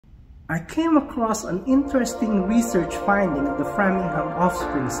I came across an interesting research finding in the Framingham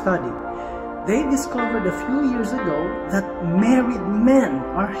Offspring study. They discovered a few years ago that married men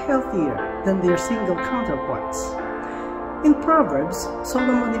are healthier than their single counterparts. In Proverbs,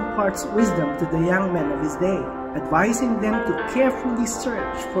 Solomon imparts wisdom to the young men of his day, advising them to carefully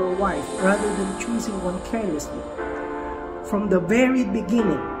search for a wife rather than choosing one carelessly. From the very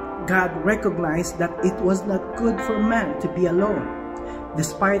beginning, God recognized that it was not good for man to be alone.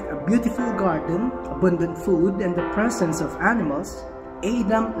 Despite a beautiful garden, abundant food, and the presence of animals,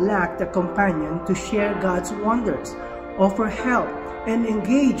 Adam lacked a companion to share God's wonders, offer help, and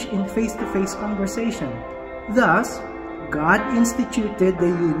engage in face-to-face conversation. Thus, God instituted the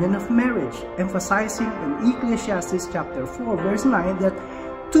union of marriage, emphasizing in Ecclesiastes chapter 4 verse 9 that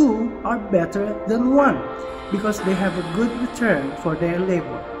two are better than one because they have a good return for their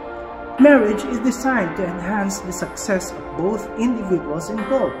labor. Marriage is designed to enhance the success of both individuals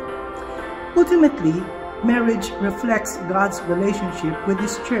involved. Ultimately, marriage reflects God's relationship with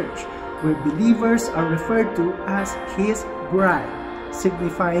His church, where believers are referred to as His bride,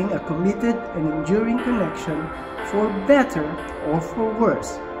 signifying a committed and enduring connection for better or for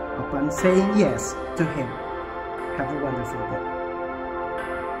worse upon saying yes to Him. Have a wonderful day.